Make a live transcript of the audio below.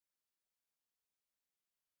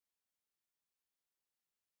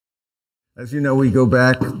As you know, we go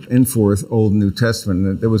back and forth, Old and New Testament,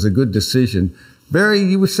 and there was a good decision. Barry,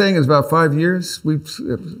 you were saying it's about 5 years?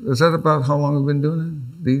 Is that about how long we've been doing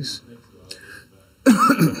these?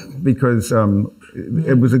 Because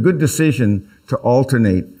it was a good decision to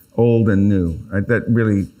alternate old and new. That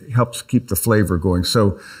really helps keep the flavor going.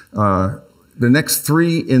 So the next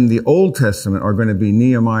three in the Old Testament are going to be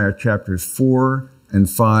Nehemiah chapters 4 and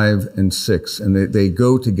 5 and 6. And they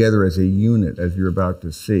go together as a unit, as you're about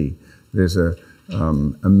to see. There's a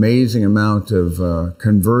amazing amount of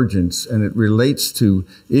convergence, and it relates to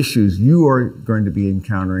issues you are going to be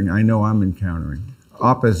encountering. I know I'm encountering.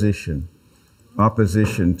 Opposition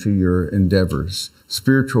to your endeavors.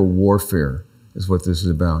 Spiritual warfare is what this is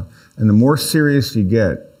about. And the more serious you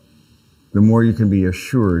get, the more you can be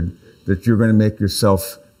assured that you're going to make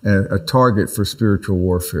yourself a target for spiritual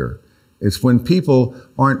warfare. It's when people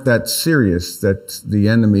aren't that serious that the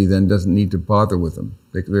enemy then doesn't need to bother with them.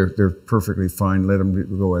 They're perfectly fine. Let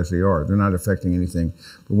them go as they are. They're not affecting anything.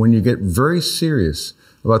 But when you get very serious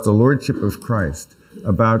about the lordship of Christ,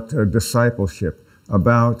 about discipleship,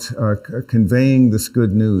 about conveying this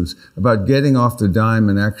good news, about getting off the dime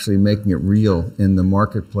and actually making it real in the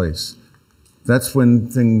marketplace, that's when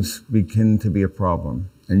things begin to be a problem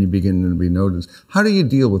and you begin to be noticed. How do you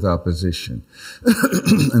deal with opposition?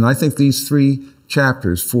 And I think these three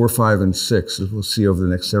chapters, 4, 5, and 6, as we'll see over the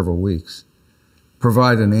next several weeks,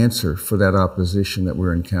 provide an answer for that opposition that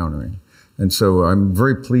we're encountering. And so I'm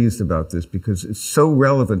very pleased about this because it's so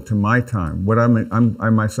relevant to my time, what I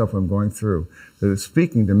myself am going through, that it's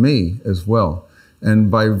speaking to me as well. And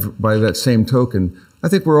by that same token, I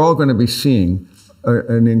think we're all going to be seeing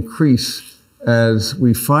an increase as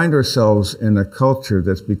we find ourselves in a culture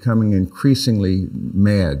that's becoming increasingly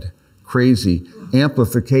mad, crazy,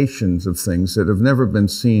 amplifications of things that have never been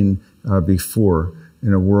seen before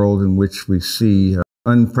in a world in which we see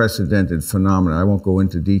unprecedented phenomena. I won't go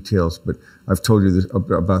into details, but I've told you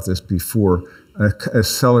about this before,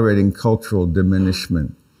 accelerating cultural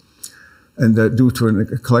diminishment. And due to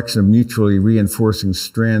a collection of mutually reinforcing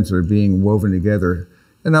strands that are being woven together.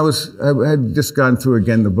 And I had just gone through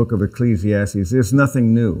again the book of Ecclesiastes. There's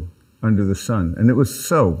nothing new under the sun. And it was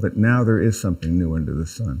so, but now there is something new under the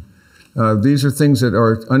sun. These are things that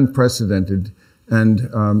are unprecedented and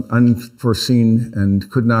unforeseen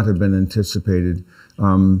and could not have been anticipated.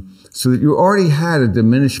 So that you already had a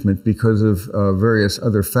diminishment because of various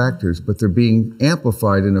other factors, but they're being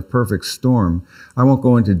amplified in a perfect storm. I won't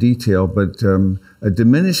go into detail, but a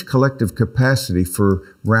diminished collective capacity for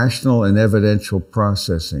rational and evidential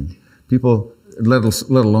processing. People, let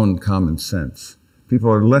alone common sense.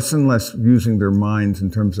 People are less and less using their minds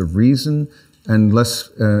in terms of reason and less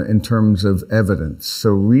in terms of evidence.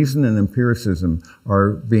 So reason and empiricism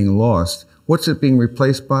are being lost. What's it being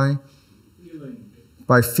replaced by?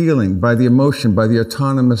 By feeling, by the emotion, by the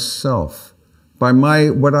autonomous self, by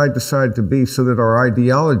what I decide to be, so that our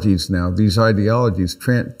ideologies now, these ideologies,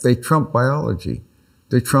 they trump biology.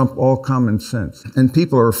 They trump all common sense. And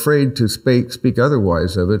people are afraid to speak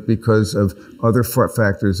otherwise of it because of other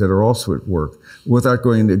factors that are also at work. Without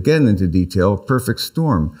going again into detail, perfect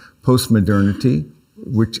storm, postmodernity,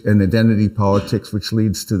 and identity politics, which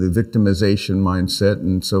leads to the victimization mindset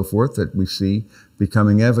and so forth that we see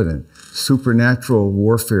becoming evident. Supernatural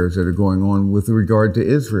warfares that are going on with regard to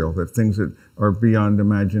Israel, that things that are beyond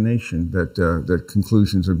imagination, that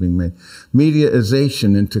conclusions are being made.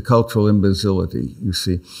 Mediaization into cultural imbecility, you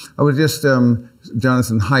see. I was just,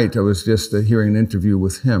 Jonathan Haidt, I was just hearing an interview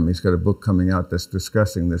with him. He's got a book coming out that's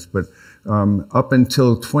discussing this, but up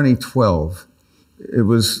until 2012, there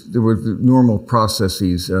were normal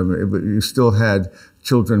processes. You still had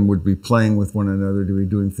children would be playing with one another, to be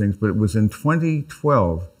doing things, but it was in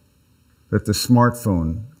 2012 that the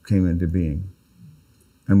smartphone came into being.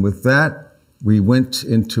 And with that, we went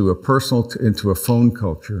into a phone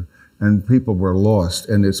culture, and people were lost.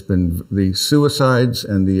 And it's been the suicides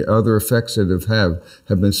and the other effects that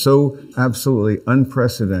have been so absolutely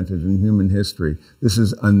unprecedented in human history. This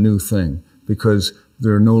is a new thing because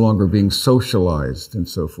they're no longer being socialized and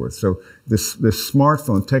so forth. So this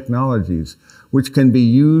smartphone technologies, which can be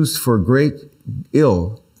used for great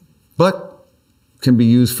ill, but can be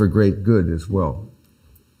used for great good as well.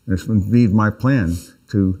 And it's indeed my plan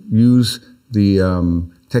to use the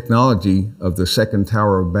technology of the second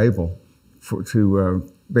Tower of Babel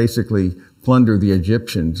to basically plunder the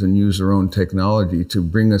Egyptians and use their own technology to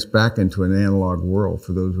bring us back into an analog world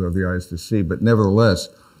for those who have the eyes to see. But nevertheless,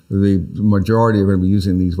 the majority are going to be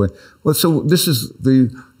using these ways. Well, so this is the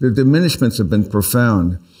diminishments have been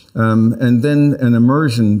profound. And then an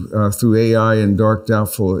immersion through AI and dark,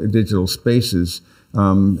 doubtful digital spaces.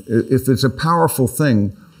 If it's a powerful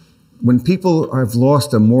thing, when people have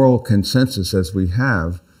lost a moral consensus, as we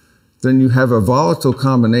have, then you have a volatile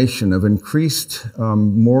combination of increased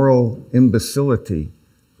moral imbecility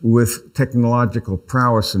with technological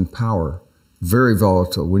prowess and power. Very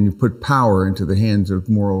volatile when you put power into the hands of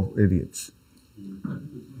moral idiots.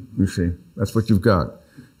 You see, that's what you've got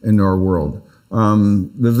in our world.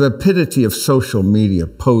 The vapidity of social media,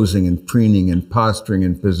 posing and preening and posturing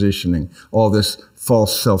and positioning, all this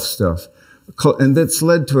false self stuff. And that's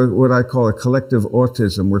led to what I call a collective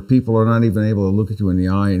autism, where people are not even able to look at you in the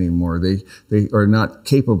eye anymore. They are not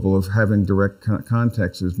capable of having direct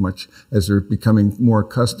contact as much as they're becoming more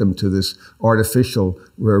accustomed to this artificial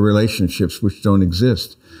relationships which don't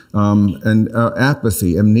exist.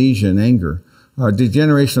 Apathy, amnesia, and anger.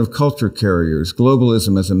 Degeneration of culture carriers,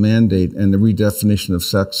 globalism as a mandate, and the redefinition of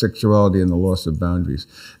sexuality and the loss of boundaries.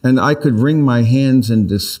 And I could wring my hands in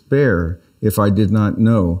despair if I did not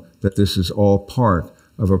know that this is all part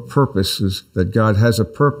of a purpose, that God has a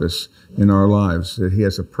purpose in our lives, that He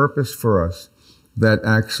has a purpose for us that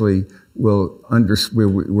actually will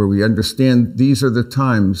where we understand these are the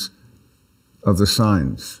times of the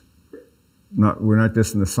signs. We're not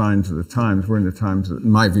just in the signs of the times, we're in the times, in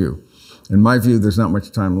my view. In my view, there's not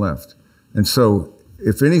much time left. And so,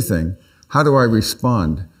 if anything, how do I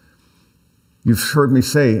respond? You've heard me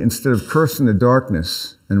say, instead of cursing the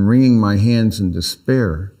darkness and wringing my hands in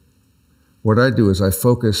despair, what I do is I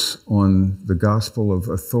focus on the gospel of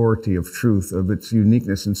authority, of truth, of its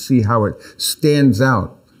uniqueness, and see how it stands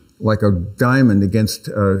out like a diamond against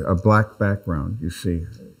a black background, you see.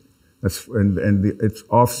 It's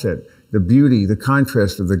offset. The beauty, the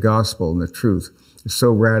contrast of the gospel and the truth is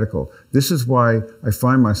so radical. This is why I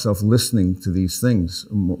find myself listening to these things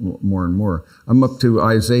more and more. I'm up to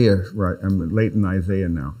Isaiah, right? I'm late in Isaiah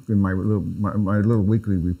now, in my little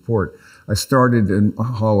weekly report. I started in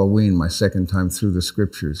Halloween, my second time through the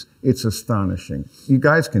scriptures. It's astonishing. You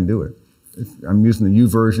guys can do it. I'm using the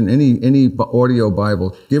YouVersion, any audio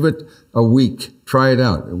Bible. Give it a week. Try it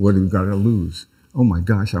out. What have you got to lose? Oh my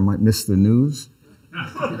gosh, I might miss the news.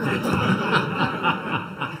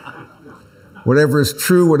 Whatever is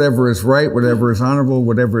true, whatever is right, whatever is honorable,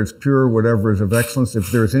 whatever is pure, whatever is of excellence,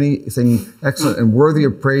 if there is anything excellent and worthy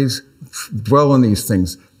of praise, dwell on these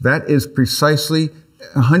things. That is precisely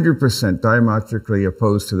 100% diametrically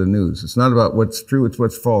opposed to the news. It's not about what's true, it's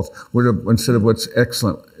what's false. Instead of what's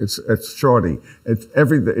excellent, it's shoddy.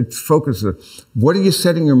 It's focused. What are you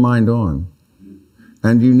setting your mind on?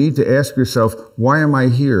 And you need to ask yourself, why am I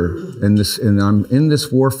here in this? And I'm in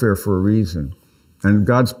this warfare for a reason. And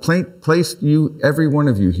God's placed you, every one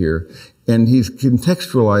of you here, and He's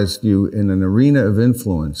contextualized you in an arena of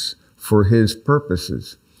influence for His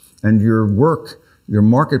purposes. And your work, your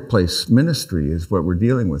marketplace ministry is what we're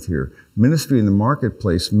dealing with here. Ministry in the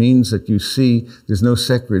marketplace means that you see there's no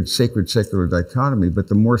sacred, secular dichotomy, but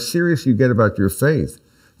the more serious you get about your faith,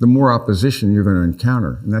 the more opposition you're going to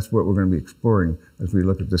encounter. And that's what we're going to be exploring as we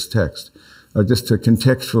look at this text. Just to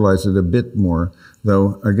contextualize it a bit more,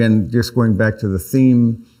 though, again, just going back to the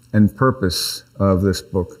theme and purpose of this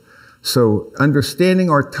book. So understanding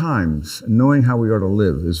our times, knowing how we ought to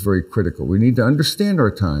live is very critical. We need to understand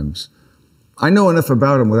our times. I know enough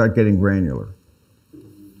about them without getting granular,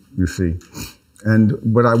 you see. And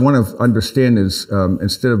what I want to understand is,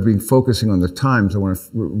 instead of focusing on the times, I want to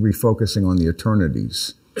refocusing on the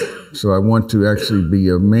eternities. So I want to actually be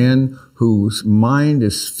a man whose mind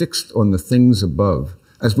is fixed on the things above,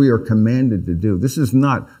 as we are commanded to do. This is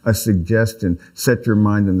not a suggestion, set your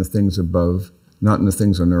mind on the things above, not in the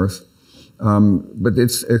things on earth. But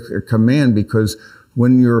it's a command, because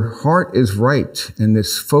when your heart is right and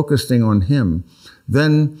it's focusing on Him,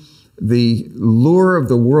 then the lure of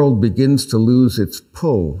the world begins to lose its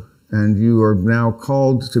pull, and you are now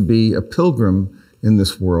called to be a pilgrim in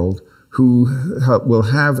this world who will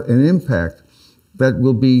have an impact that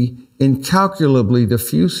will be incalculably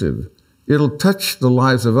diffusive. It'll touch the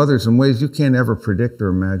lives of others in ways you can't ever predict or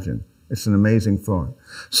imagine. It's an amazing thought.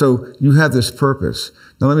 So you have this purpose.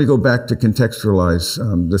 Now let me go back to contextualize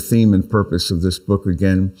the theme and purpose of this book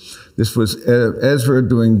again. This was Ezra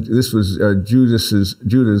Judah's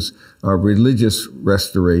religious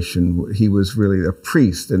restoration. He was really a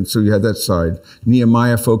priest, and so you have that side.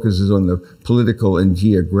 Nehemiah focuses on the political and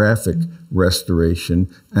geographic restoration,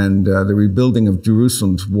 and the rebuilding of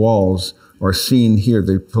Jerusalem's walls are seen here,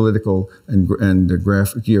 the political and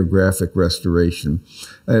geographic restoration.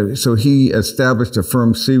 So he established a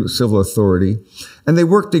firm civil authority, and they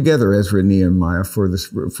worked together, Ezra and Nehemiah, for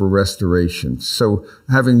restoration. So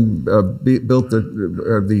having built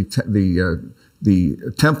the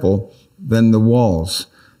temple, then the walls.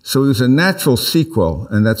 So it was a natural sequel,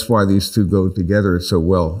 and that's why these two go together so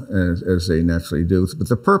well as they naturally do. But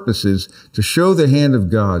the purpose is to show the hand of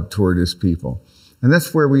God toward his people. And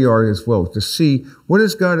that's where we are as well, to see what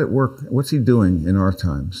is God at work, what's he doing in our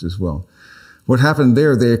times as well. What happened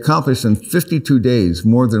there, they accomplished in 52 days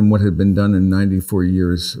more than what had been done in 94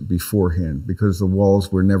 years beforehand, because the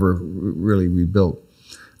walls were never really rebuilt.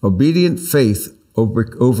 Obedient faith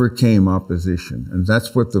overcame opposition. And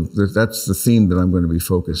that's the theme that I'm going to be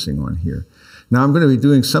focusing on here. Now, I'm going to be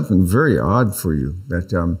doing something very odd for you.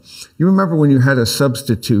 That you remember when you had a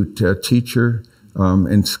substitute teacher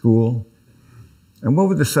in school? And what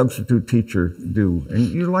would the substitute teacher do? And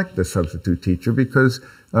you liked the substitute teacher because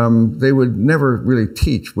they would never really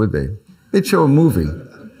teach, would they? They'd show a movie.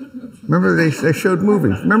 Remember they showed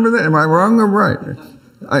movies. Remember that? Am I wrong or right?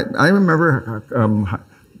 I remember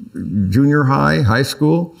junior high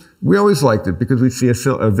school. We always liked it because we'd see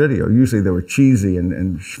a video. Usually they were cheesy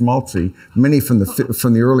and schmaltzy. Many from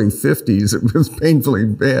the early 50s. It was painfully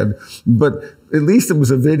bad. But at least it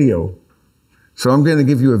was a video. So I'm going to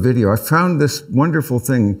give you a video. I found this wonderful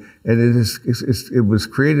thing, and it was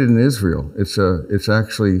created in Israel. It's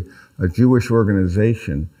actually a Jewish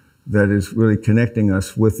organization that is really connecting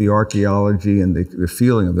us with the archaeology and the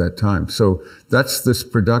feeling of that time. So that's this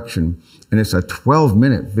production, and it's a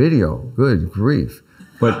 12-minute video. Good grief.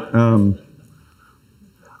 But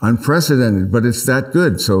unprecedented, but it's that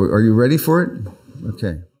good. So are you ready for it?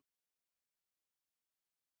 Okay.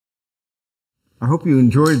 I hope you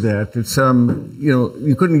enjoyed that. It's,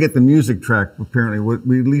 you couldn't get the music track, apparently.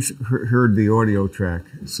 We at least heard the audio track.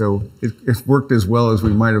 So it worked as well as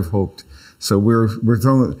we might have hoped. So we're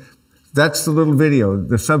throwing, that's the little video.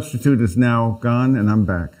 The substitute is now gone, and I'm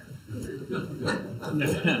back.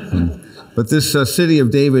 But this City of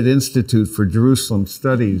David Institute for Jerusalem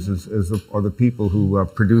Studies are the people who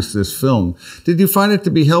produced this film. Did you find it to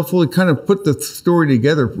be helpful? It kind of put the story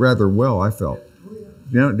together rather well, I felt.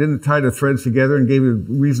 You know, it didn't tie the threads together and gave you a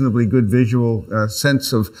reasonably good visual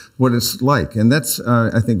sense of what it's like. And that's,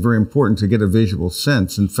 I think, very important to get a visual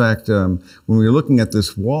sense. In fact, when we're looking at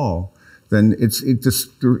this wall, then it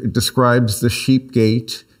describes the sheep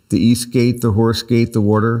gate, the east gate, the horse gate, the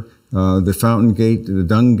water, the fountain gate, the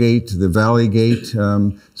dung gate, the valley gate.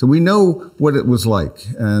 So we know what it was like.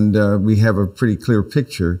 And we have a pretty clear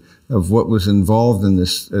picture of what was involved in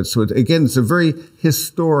this. So again, it's a very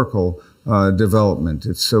historical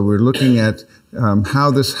development. So we're looking at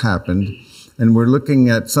how this happened, and we're looking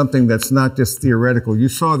at something that's not just theoretical. You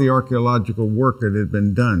saw the archaeological work that had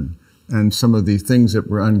been done and some of the things that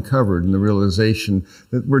were uncovered, and the realization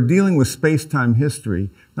that we're dealing with space-time history,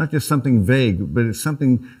 not just something vague, but it's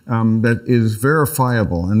something that is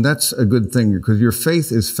verifiable. And that's a good thing, because your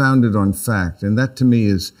faith is founded on fact. And that, to me,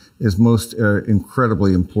 is most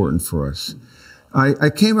incredibly important for us. I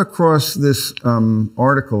came across this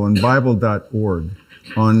article on Bible.org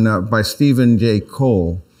by Stephen J.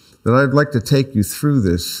 Cole that I'd like to take you through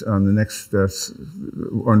this on the next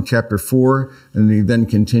on chapter 4, and he then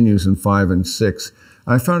continues in 5 and 6.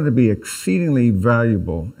 I found it to be exceedingly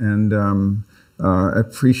valuable, and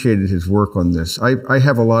appreciated his work on this. I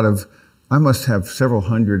have I must have several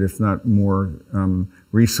hundred, if not more,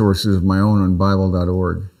 resources of my own on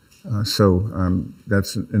Bible.org. So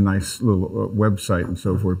that's a nice little website and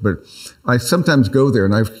so forth. But I sometimes go there,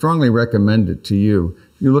 and I strongly recommend it to you.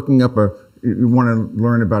 You're looking up you want to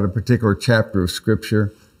learn about a particular chapter of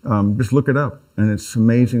Scripture, just look it up. And it's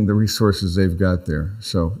amazing the resources they've got there.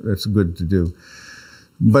 So that's good to do.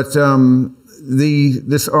 But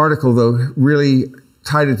this article, though, really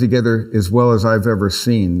tied it together as well as I've ever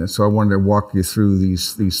seen. So I wanted to walk you through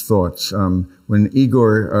these thoughts. When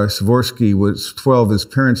Igor Sikorsky was 12, his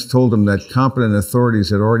parents told him that competent authorities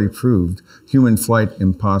had already proved human flight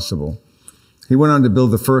impossible. He went on to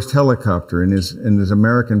build the first helicopter. In his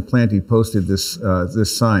American plant, he posted this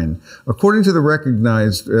sign. According to the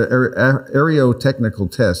recognized aerotechnical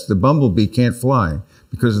test, the Bumblebee can't fly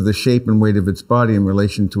because of the shape and weight of its body in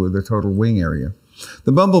relation to the total wing area.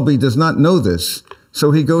 The Bumblebee does not know this,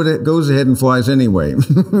 so he goes ahead and flies anyway.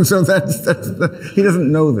 So he doesn't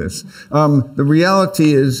know this. The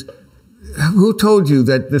reality is, who told you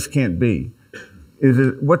that this can't be?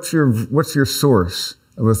 What's your source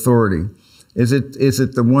of authority? Is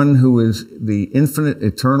it the one who is the infinite,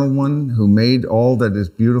 eternal one who made all that is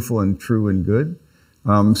beautiful and true and good?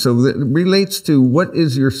 So it relates to what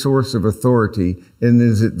is your source of authority, and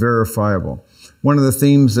is it verifiable? One of the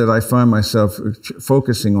themes that I find myself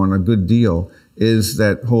focusing on a good deal is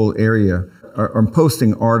that whole area. I'm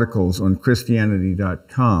posting articles on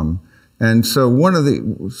Christianity.com. And so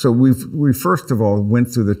we first of all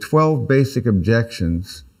went through the 12 basic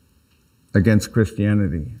objections against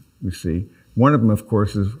Christianity, you see. One of them, of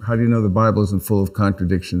course, is how do you know the Bible isn't full of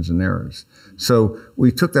contradictions and errors? So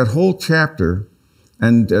we took that whole chapter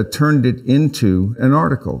and turned it into an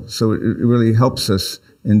article. So it really helps us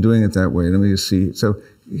in doing it that way. Let me just see. So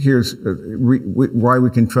here's why we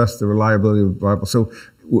can trust the reliability of the Bible. So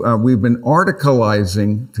we've been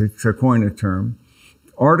articleizing, to coin a term,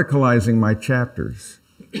 articleizing my chapters.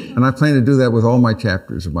 And I plan to do that with all my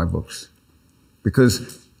chapters of my books.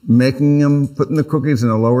 Because putting the cookies in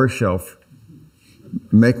a lower shelf,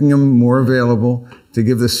 making them more available to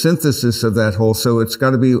give the synthesis of that whole, so it's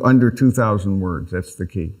got to be under 2,000 words. That's the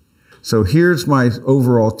key. So here's my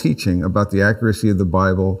overall teaching about the accuracy of the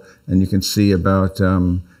Bible, and you can see about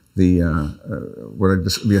the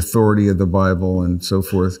authority of the Bible and so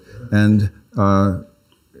forth, and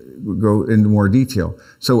we'll go into more detail.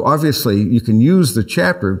 So obviously you can use the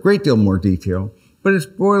chapter, a great deal more detail, but it's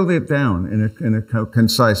boiled it down in a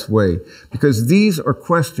concise way, because these are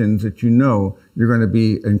questions that you know you're going to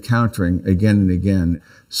be encountering again and again.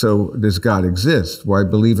 So does God exist? Why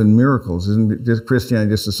believe in miracles? Isn't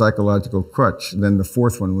Christianity just a psychological crutch? And then the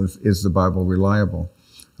fourth one is the Bible reliable?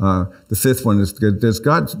 The fifth one is, does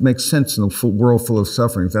God make sense in a world full of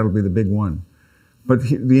sufferings? That'll be the big one. But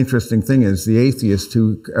the interesting thing is, the atheist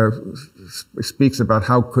who speaks about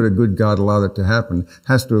how could a good God allow that to happen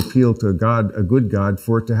has to appeal to a good God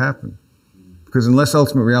for it to happen. Because unless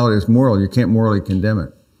ultimate reality is moral, you can't morally condemn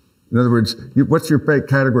it. In other words, what's your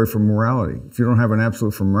category for morality? If you don't have an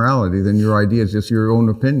absolute for morality, then your idea is just your own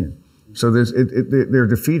opinion. So they're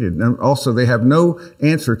defeated. And also, they have no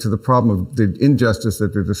answer to the problem of the injustice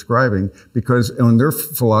that they're describing, because in their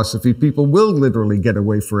philosophy, people will literally get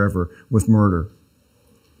away forever with murder.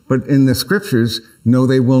 But in the scriptures, no,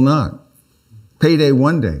 they will not. Payday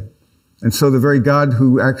one day. And so the very God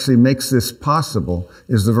who actually makes this possible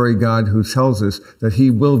is the very God who tells us that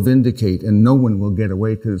he will vindicate and no one will get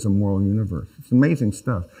away because it's a moral universe. It's amazing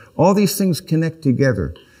stuff. All these things connect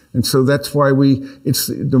together. And so that's why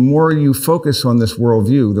the more you focus on this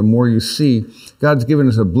worldview, the more you see God's given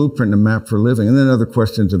us a blueprint and a map for living, and then other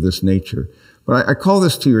questions of this nature. But I call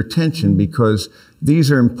this to your attention because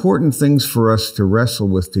these are important things for us to wrestle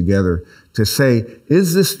with together, to say,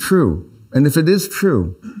 is this true? And if it is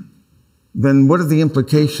true, then what are the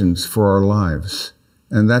implications for our lives?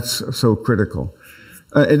 And that's so critical.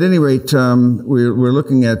 At any rate, we're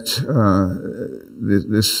looking at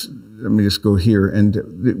this. Let me just go here. And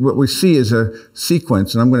what we see is a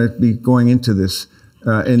sequence, and I'm going to be going into this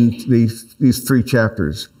in these three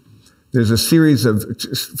chapters. There's a series of,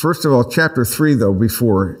 first of all, chapter 3, though,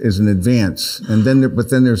 before is an advance, but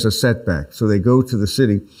then there's a setback. So they go to the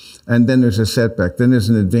city, and then there's a setback. Then there's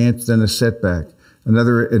an advance, then a setback.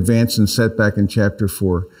 Another advance and setback in chapter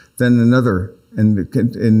 4. Then another, and at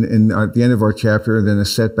the end of our chapter, then a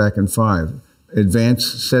setback in 5. Advance,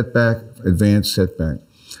 setback, advance, setback.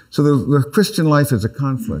 So the Christian life is a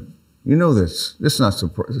conflict. You know this. This is not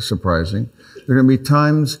surprising. There are going to be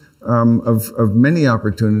times of many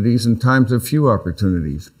opportunities and times of few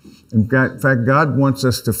opportunities. In fact, God wants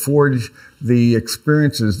us to forge the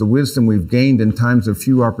experiences, the wisdom we've gained in times of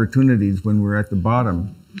few opportunities when we're at the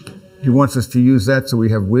bottom. He wants us to use that so we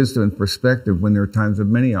have wisdom and perspective when there are times of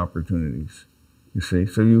many opportunities. You see,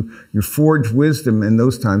 so you forge wisdom in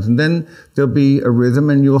those times, and then there'll be a rhythm,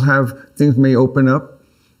 and you'll have things may open up,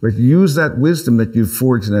 but use that wisdom that you've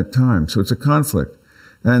forged in that time. So it's a conflict,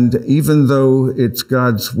 and even though it's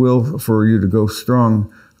God's will for you to go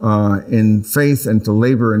strong in faith and to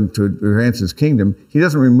labor and to advance His kingdom, He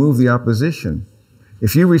doesn't remove the opposition.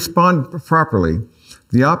 If you respond properly,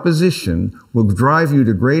 the opposition will drive you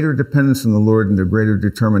to greater dependence on the Lord and to greater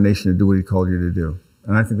determination to do what He called you to do.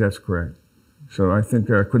 And I think that's correct. So I think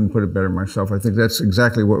I couldn't put it better myself. I think that's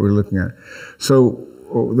exactly what we're looking at. So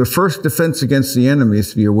the first defense against the enemy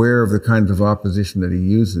is to be aware of the kinds of opposition that he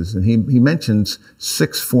uses. And he mentions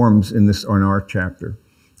 6 forms in our chapter.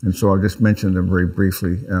 And so I'll just mention them very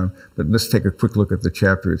briefly. But let's take a quick look at the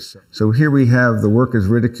chapter itself. So here we have the work is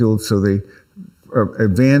ridiculed. So they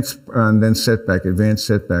advance and then setback, advance,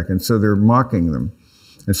 setback. And so they're mocking them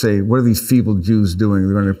and say, what are these feeble Jews doing?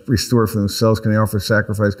 They're going to restore for themselves. Can they offer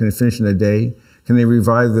sacrifice? Can they finish in a day? Can they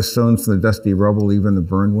revive the stones from the dusty rubble, even the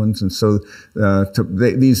burned ones? And so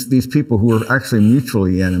these people who are actually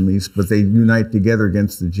mutually enemies, but they unite together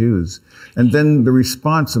against the Jews. And then the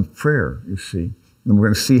response of prayer, you see. And we're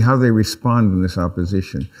going to see how they respond in this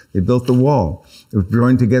opposition. They built the wall. It was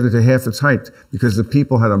joined together to half its height because the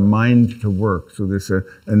people had a mind to work. So there's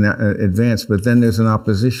an advance, but then there's an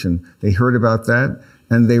opposition. They heard about that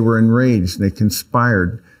and they were enraged and they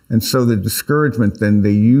conspired. And so the discouragement then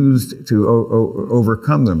they used to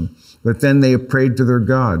overcome them but then they have prayed to their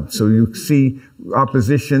God. So you see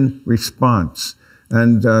opposition, response.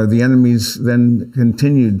 And the enemies then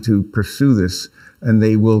continued to pursue this, and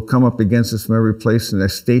they will come up against us from every place, and I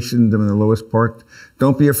stationed them in the lowest part.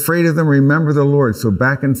 Don't be afraid of them. Remember the Lord. So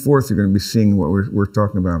back and forth, you're going to be seeing what we're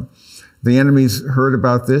talking about. The enemies heard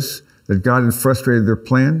about this, that God had frustrated their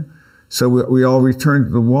plan. So we all returned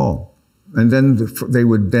to the wall. And then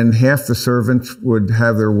half the servants would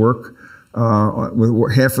have their work.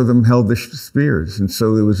 Half of them held the spears. And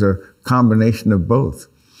so there was a combination of both.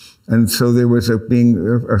 And so there was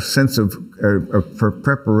a sense of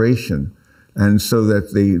preparation. And so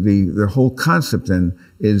that the whole concept then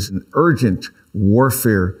is an urgent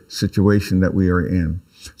warfare situation that we are in.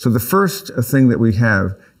 So the first thing that we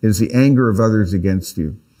have is the anger of others against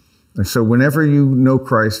you. And so whenever you know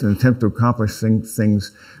Christ and attempt to accomplish things,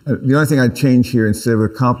 the only thing I'd change here, instead of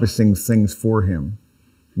accomplishing things for him,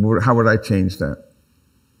 how would I change that?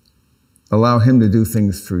 Allow him to do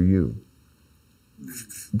things through you.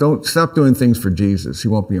 Don't stop doing things for Jesus. He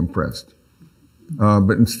won't be impressed.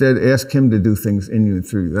 But instead, ask him to do things in you and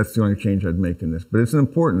through you. That's the only change I'd make in this. But it's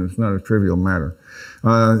important. It's not a trivial matter.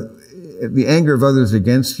 The anger of others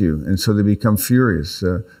against you, and so they become furious.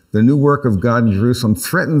 The new work of God in Jerusalem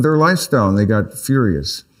threatened their lifestyle, and they got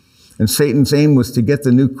furious. And Satan's aim was to get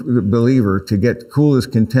the new believer to get cool his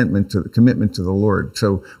commitment to the Lord.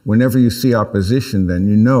 So whenever you see opposition, then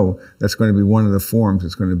you know that's going to be one of the forms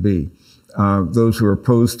it's going to be. Those who are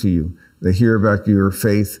opposed to you, they hear about your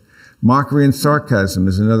faith. Mockery and sarcasm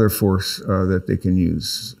is another force that they can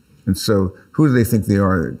use. And so who do they think they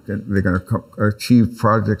are? They're going to achieve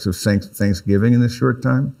projects of thanksgiving in this short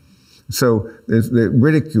time? So there's the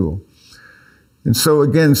ridicule. And so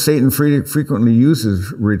again, Satan frequently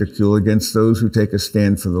uses ridicule against those who take a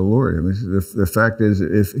stand for the Lord. I mean, the fact is,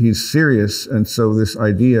 if he's serious, and so this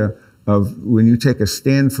idea of when you take a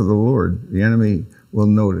stand for the Lord, the enemy will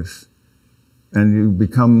notice. And you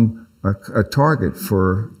become a target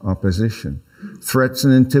for opposition. Threats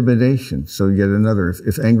and intimidation. So yet another.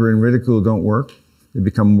 If anger and ridicule don't work, they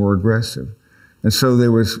become more aggressive. And so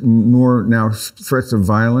there was more now threats of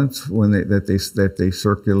violence that they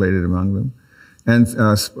circulated among them, and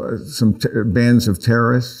some bands of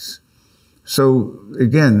terrorists. So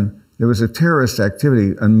again, there was a terrorist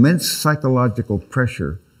activity, immense psychological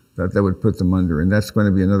pressure that would put them under, and that's going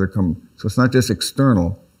to be another so it's not just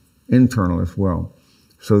external, internal as well.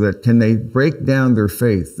 So that can they break down their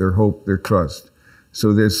faith, their hope, their trust?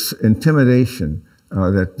 So there's intimidation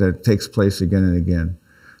that takes place again and again.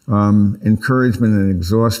 Encouragement and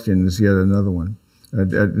exhaustion is yet another one.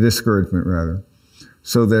 Discouragement, rather.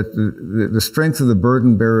 So that the strength of the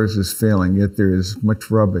burden bearers is failing, yet there is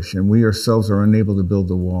much rubbish, and we ourselves are unable to build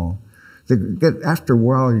the wall. After a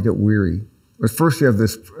while, you get weary. At first, you have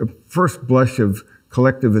this first blush of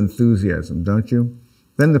collective enthusiasm, don't you?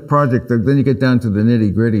 Then then you get down to the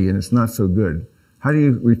nitty-gritty, and it's not so good. How do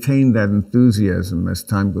you retain that enthusiasm as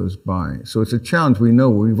time goes by? So it's a challenge. We know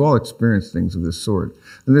we've all experienced things of this sort.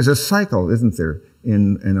 And there's a cycle, isn't there,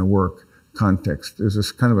 in a work context? There's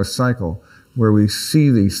this kind of a cycle where we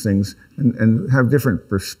see these things and have different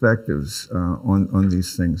perspectives on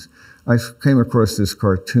these things. I came across this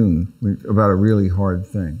cartoon about a really hard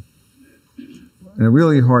thing. And a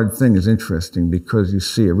really hard thing is interesting because you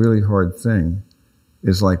see a really hard thing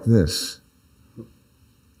is like this.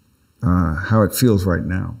 How it feels right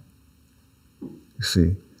now. You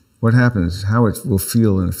see, what happens, how it will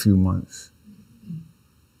feel in a few months.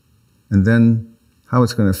 And then how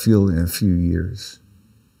it's going to feel in a few years.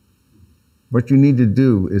 What you need to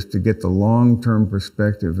do is to get the long-term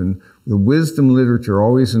perspective. And the wisdom literature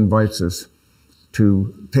always invites us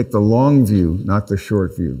to take the long view, not the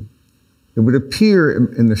short view. It would appear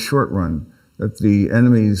in the short run that the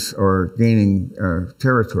enemies are gaining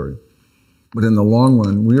territory. But in the long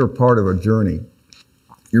run, we are part of a journey.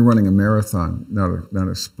 You're running a marathon, not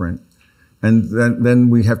a sprint. And then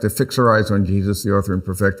we have to fix our eyes on Jesus, the author and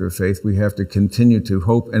perfecter of faith. We have to continue to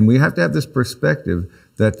hope, and we have to have this perspective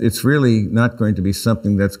that it's really not going to be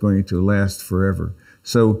something that's going to last forever.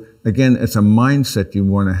 So again, it's a mindset you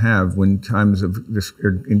want to have when times of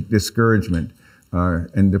discouragement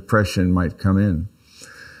and depression might come in.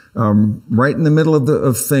 Right in the middle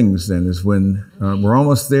of things then is when we're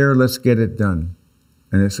almost there, let's get it done.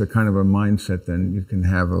 And it's a kind of a mindset then you can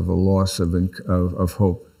have of a loss of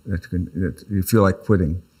hope, that you feel like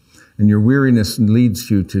quitting. And your weariness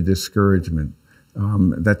leads you to discouragement.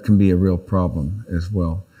 That can be a real problem as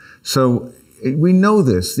well. So we know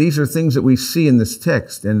this. These are things that we see in this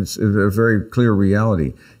text, and it's a very clear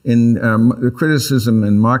reality. In the criticism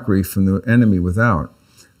and mockery from the enemy without,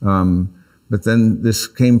 But then this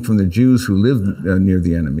came from the Jews who lived near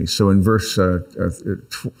the enemy. So in verse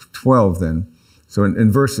 12 then, so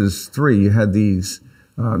in verses 3, you had this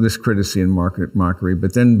criticism and mockery.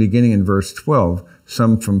 But then beginning in verse 12,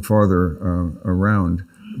 some from farther around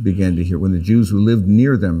began to hear. When the Jews who lived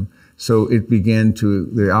near them, so it began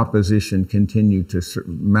the opposition continued to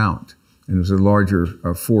mount. And it was a larger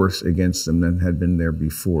force against them than had been there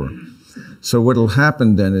before. So what will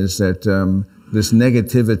happen then is that this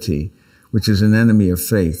negativity, which is an enemy of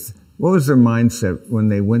faith, what was their mindset when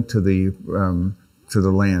they went to the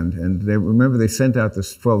land? And remember they sent out the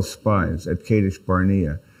 12 spies at Kadesh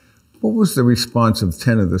Barnea. What was the response of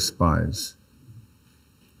 10 of the spies?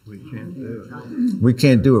 We can't do it. We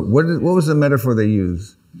can't do it. What was the metaphor they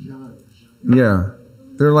used? Yeah.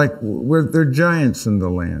 They're like, they're giants in the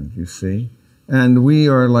land, you see. And we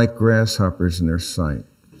are like grasshoppers in their sight,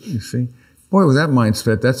 you see. Boy, with that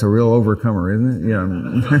mindset, that's a real overcomer, isn't it?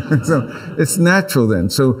 Yeah. So it's natural then.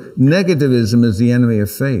 So negativism is the enemy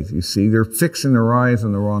of faith, you see. They're fixing their eyes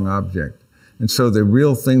on the wrong object. And so the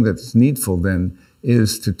real thing that's needful then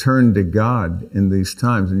is to turn to God in these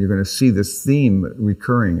times. And you're going to see this theme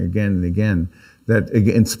recurring again and again, that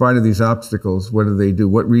in spite of these obstacles, what do?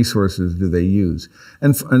 What resources do they use?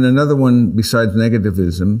 And another one besides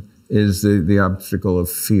negativism is the obstacle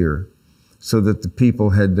of fear. So that the people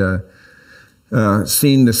had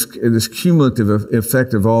seen this cumulative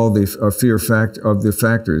effect of all the fear of the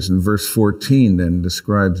factors. And verse 14 then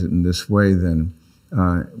describes it in this way then.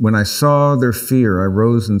 When I saw their fear, I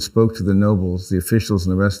rose and spoke to the nobles, the officials,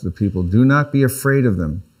 and the rest of the people. Do not be afraid of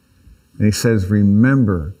them. And he says,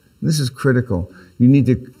 remember, this is critical. You need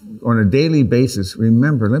to, on a daily basis,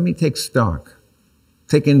 remember, let me take stock,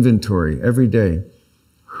 take inventory every day.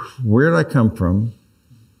 Where did I come from?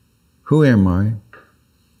 Who am I?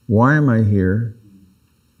 Why am I here?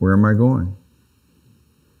 Where am I going?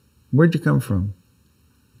 Where'd you come from?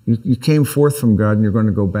 You came forth from God and you're going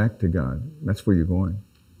to go back to God. That's where you're going.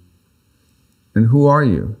 And who are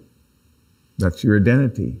you? That's your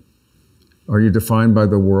identity. Are you defined by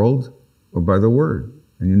the world or by the Word?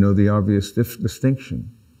 And you know the obvious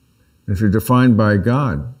distinction. If you're defined by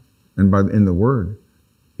God and in the Word,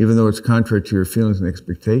 even though it's contrary to your feelings and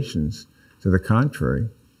expectations, to the contrary,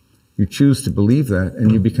 you choose to believe that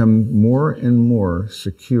and you become more and more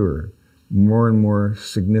secure, more and more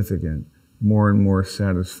significant, more and more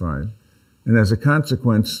satisfied. And as a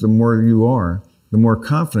consequence, the more you are, the more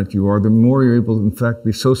confident you are, the more you're able to, in fact,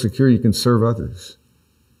 be so secure you can serve others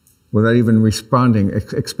without even responding,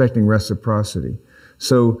 expecting reciprocity.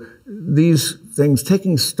 So these things,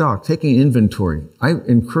 taking stock, taking inventory, I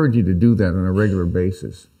encourage you to do that on a regular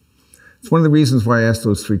basis. It's one of the reasons why I ask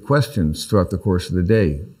those 3 questions throughout the course of the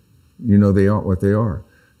day. You know they are what they are.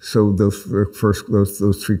 So those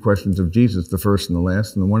 3 questions of Jesus, the first and the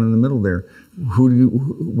last, and the one in the middle there.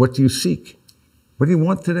 What do you seek? What do you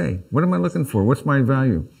want today? What am I looking for? What's my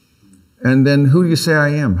value? And then who do you say I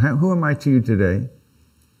am? Who am I to you today?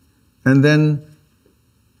 And then,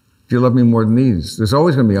 do you love me more than these? There's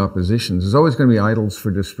always going to be oppositions. There's always going to be idols for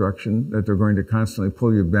destruction that they're going to constantly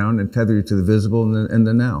pull you down and tether you to the visible and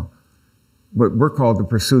the now. But we're called to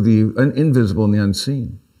pursue the invisible and the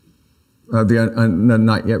unseen.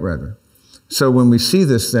 Not yet, rather. So when we see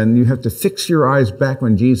this, then you have to fix your eyes back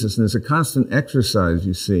on Jesus, and there's a constant exercise,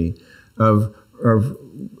 you see, of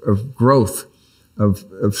growth,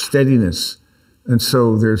 of steadiness. And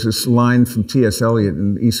so there's this line from T.S. Eliot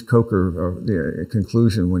in East Coker, the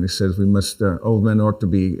conclusion, when he says, old men ought to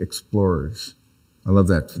be explorers. I love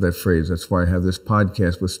that phrase. That's why I have this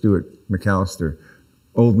podcast with Stuart McAllister.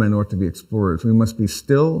 Old men ought to be explorers. We must be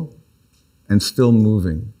still and still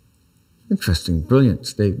moving. Interesting, brilliant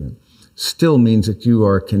statement. Still means that you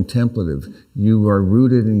are contemplative. You are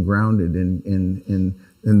rooted and grounded in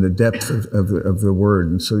the depth of the Word.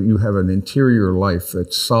 And so you have an interior life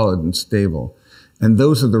that's solid and stable. And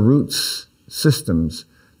those are the roots systems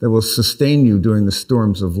that will sustain you during the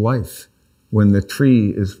storms of life when the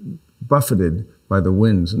tree is buffeted by the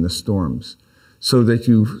winds and the storms, so that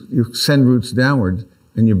you send roots downward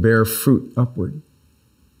and you bear fruit upward.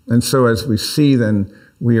 And so as we see then,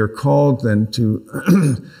 we are called then to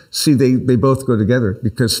see they both go together,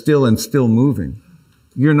 because still and still moving.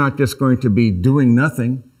 You're not just going to be doing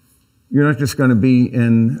nothing. You're not just going to be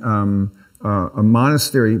in a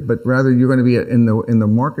monastery, but rather you're going to be in the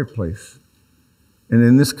marketplace. And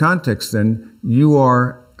in this context then, you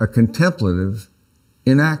are a contemplative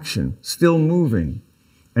in action, still moving.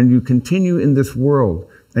 And you continue in this world,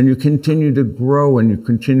 and you continue to grow, and you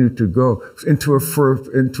continue to go into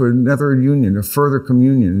another union, a further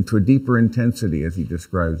communion, into a deeper intensity, as he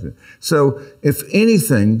describes it. So if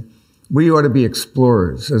anything, We ought to be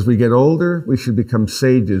explorers. As we get older, we should become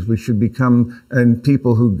sages. We should become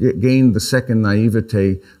people who gain the second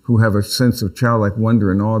naivete, who have a sense of childlike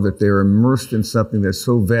wonder and awe, that they're immersed in something that's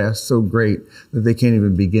so vast, so great, that they can't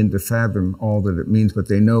even begin to fathom all that it means, but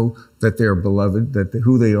they know that they are beloved, that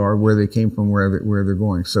who they are, where they came from, where they're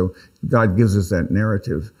going. So God gives us that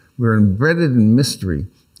narrative. We're embedded in mystery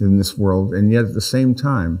in this world, and yet at the same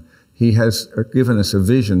time, He has given us a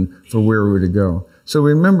vision for where we're to go. So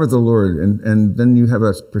remember the Lord, and then you have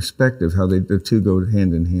a perspective how the two go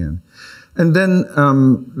hand in hand. And then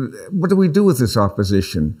what do we do with this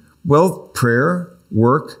opposition? Well, prayer,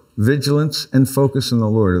 work, vigilance, and focus on the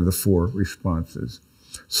Lord are the four responses.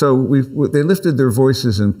 So they lifted their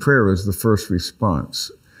voices in prayer as the first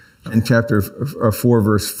response in chapter 4,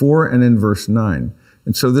 verse 4, and in verse 9.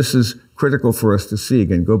 And so this is critical for us to see.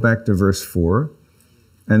 Again, go back to verse 4,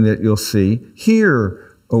 and that you'll see, "Hear,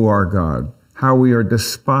 O our God, how we are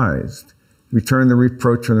despised. Return the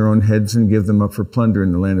reproach on their own heads and give them up for plunder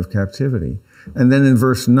in the land of captivity." And then in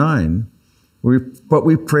verse 9, but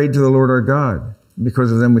we prayed to the Lord our God.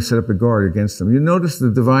 Because of them, we set up a guard against them. You notice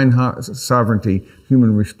the divine sovereignty,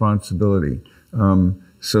 human responsibility,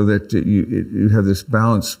 so that you have this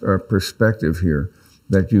balanced perspective here,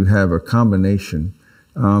 that you have a combination.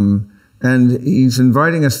 And he's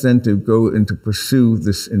inviting us then to go and to pursue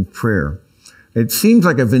this in prayer. It seems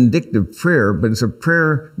like a vindictive prayer, but it's a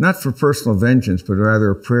prayer not for personal vengeance, but rather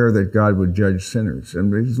a prayer that God would judge sinners.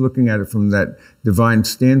 And he's looking at it from that divine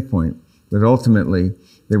standpoint, that ultimately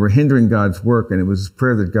they were hindering God's work, and it was a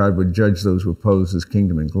prayer that God would judge those who oppose His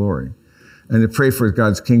kingdom and glory. And to pray for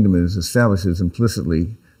God's kingdom is established as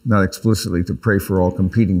implicitly, not explicitly, to pray for all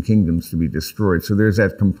competing kingdoms to be destroyed. So there's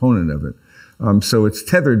that component of it. So it's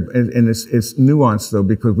tethered, and it's nuanced, though,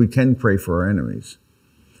 because we can pray for our enemies.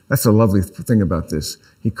 That's a lovely thing about this.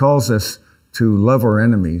 He calls us to love our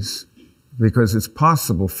enemies because it's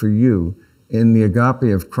possible for you, in the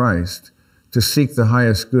agape of Christ, to seek the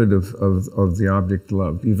highest good of the object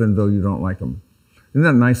loved, even though you don't like them. Isn't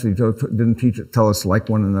that nice that He didn't tell us like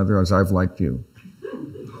one another as I've liked you?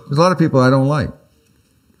 There's a lot of people I don't like,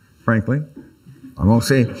 frankly. I won't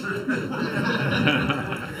say. Are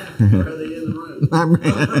they in the room?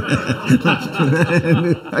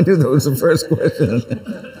 I knew that was the first question.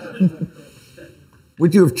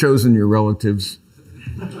 Would you have chosen your relatives?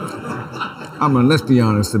 Let's be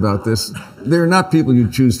honest about this. They're not people you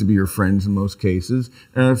choose to be your friends in most cases.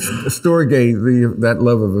 Storge, that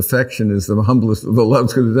love of affection is the humblest of the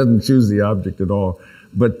loves because it doesn't choose the object at all.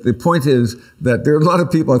 But the point is that there are a lot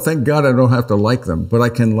of people, thank God I don't have to like them, but I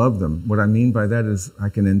can love them. What I mean by that is I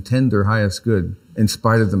can intend their highest good in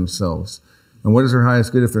spite of themselves. And what is their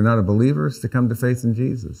highest good if they're not a believer? It's to come to faith in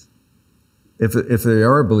Jesus. If they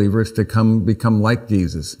are a believer, it's to become like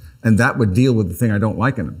Jesus. And that would deal with the thing I don't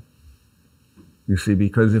like in them. You see,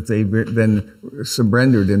 because if they then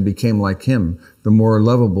surrendered and became like Him, the more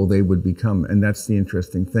lovable they would become. And that's the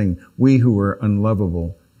interesting thing. We who are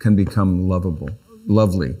unlovable can become lovable,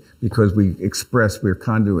 lovely, because we're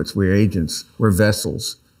conduits, we're agents, we're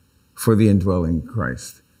vessels for the indwelling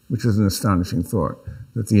Christ, which is an astonishing thought.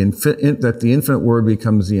 That the infinite Word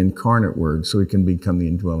becomes the incarnate Word, so He can become the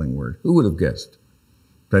indwelling Word. Who would have guessed?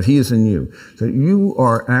 That He is in you. That you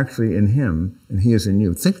are actually in Him, and He is in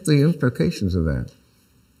you. Think of the implications of that.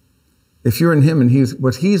 If you're in Him, and He's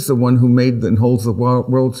the one who made and holds the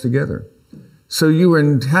worlds together. So you are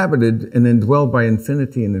inhabited and indwelled by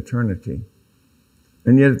infinity and eternity.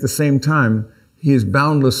 And yet at the same time, He is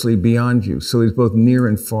boundlessly beyond you. So He's both near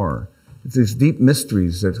and far. It's these deep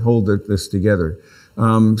mysteries that hold this together.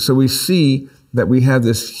 So we see that we have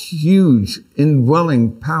this huge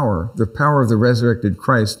indwelling power, the power of the resurrected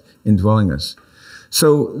Christ indwelling us.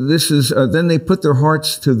 So this is, then they put their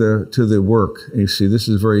hearts to the work. You see, this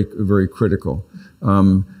is very, very critical.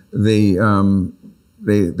 They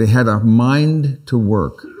had a mind to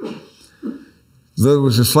work. Though there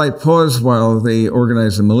was a slight pause while they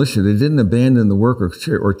organized the militia, they didn't abandon the work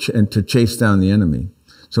and to chase down the enemy.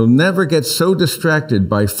 So never get so distracted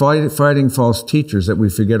by fighting false teachers that we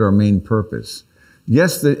forget our main purpose.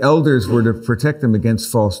 Yes, the elders were to protect them against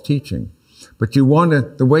false teaching, but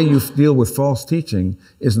the way you deal with false teaching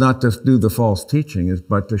is not to do the false teaching,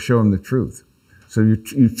 but to show them the truth. So you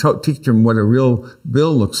teach them what a real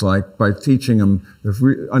bill looks like by teaching them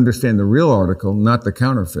to understand the real article, not the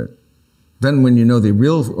counterfeit. Then when you know the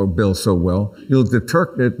real bill so well, you'll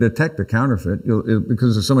detect the counterfeit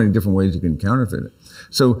because there's so many different ways you can counterfeit it.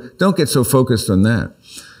 So don't get so focused on that.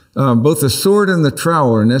 Both the sword and the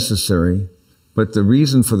trowel are necessary, but the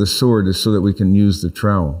reason for the sword is so that we can use the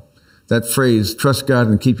trowel. That phrase, trust God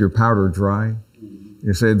and keep your powder dry,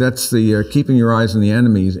 You say that's the keeping your eyes on the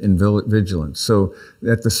enemies in vigilance. So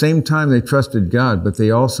at the same time, they trusted God, but they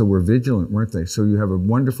also were vigilant, weren't they? So you have a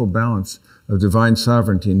wonderful balance of divine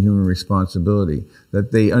sovereignty and human responsibility,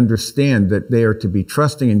 that they understand that they are to be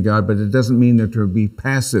trusting in God, but it doesn't mean they're to be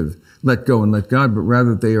passive, let go and let God, but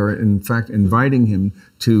rather they are in fact inviting him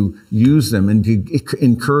to use them and to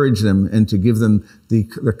encourage them and to give them the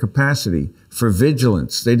capacity for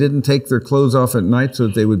vigilance. They didn't take their clothes off at night so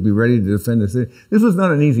that they would be ready to defend the city. This was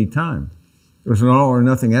not an easy time. It was an all or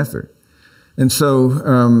nothing effort. And so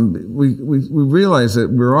we realize that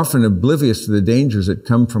we're often oblivious to the dangers that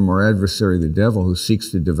come from our adversary, the devil, who seeks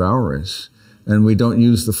to devour us, and we don't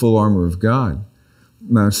use the full armor of God.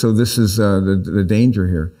 So this is the danger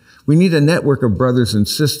here. We need a network of brothers and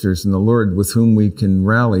sisters in the Lord with whom we can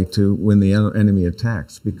rally to when the enemy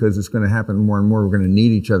attacks, because it's going to happen more and more. We're going to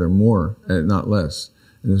need each other more, not less.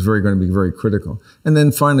 And it's going to be very critical. And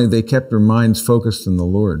then finally, they kept their minds focused on the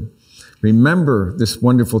Lord. Remember this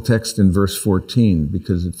wonderful text in verse 14,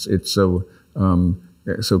 because it's so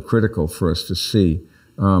critical for us to see.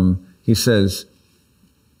 He says,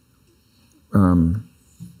 am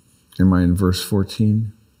I in verse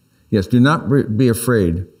 14? Yes, do not be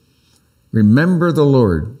afraid. Remember the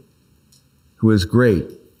Lord, who is great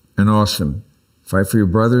and awesome. Fight for your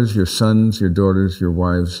brothers, your sons, your daughters, your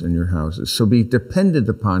wives, and your houses. So be dependent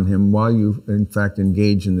upon him while you, in fact,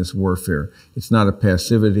 engage in this warfare. It's not a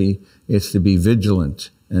passivity. It's to be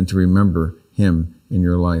vigilant and to remember him in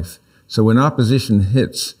your life. So when opposition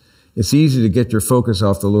hits, it's easy to get your focus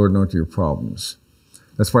off the Lord and onto your problems.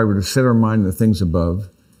 That's why we're to set our mind on the things above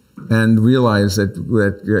and realize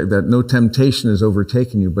that no temptation has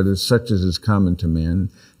overtaken you, but it's such as is common to man.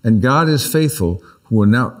 And God is faithful, who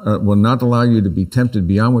will not allow you to be tempted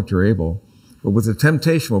beyond what you're able, but with the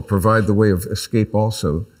temptation will provide the way of escape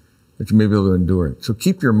also, that you may be able to endure it. So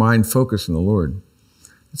keep your mind focused on the Lord.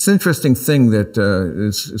 It's an interesting thing that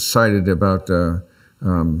is cited about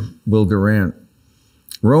Will Durant.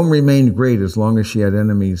 Rome remained great as long as she had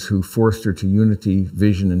enemies who forced her to unity,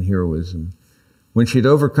 vision, and heroism. When she had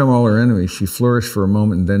overcome all her enemies, she flourished for a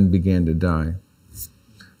moment and then began to die.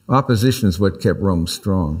 Opposition is what kept Rome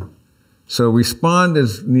strong. So respond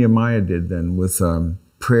as Nehemiah did then, with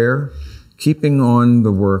prayer, keeping on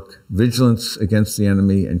the work, vigilance against the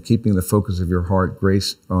enemy, and keeping the focus of your heart,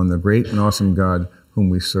 grace on the great and awesome God whom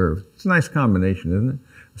we serve. It's a nice combination, isn't it?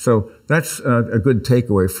 So that's a good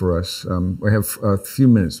takeaway for us. We have a few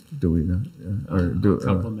minutes, do we? A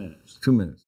couple of minutes. 2 minutes.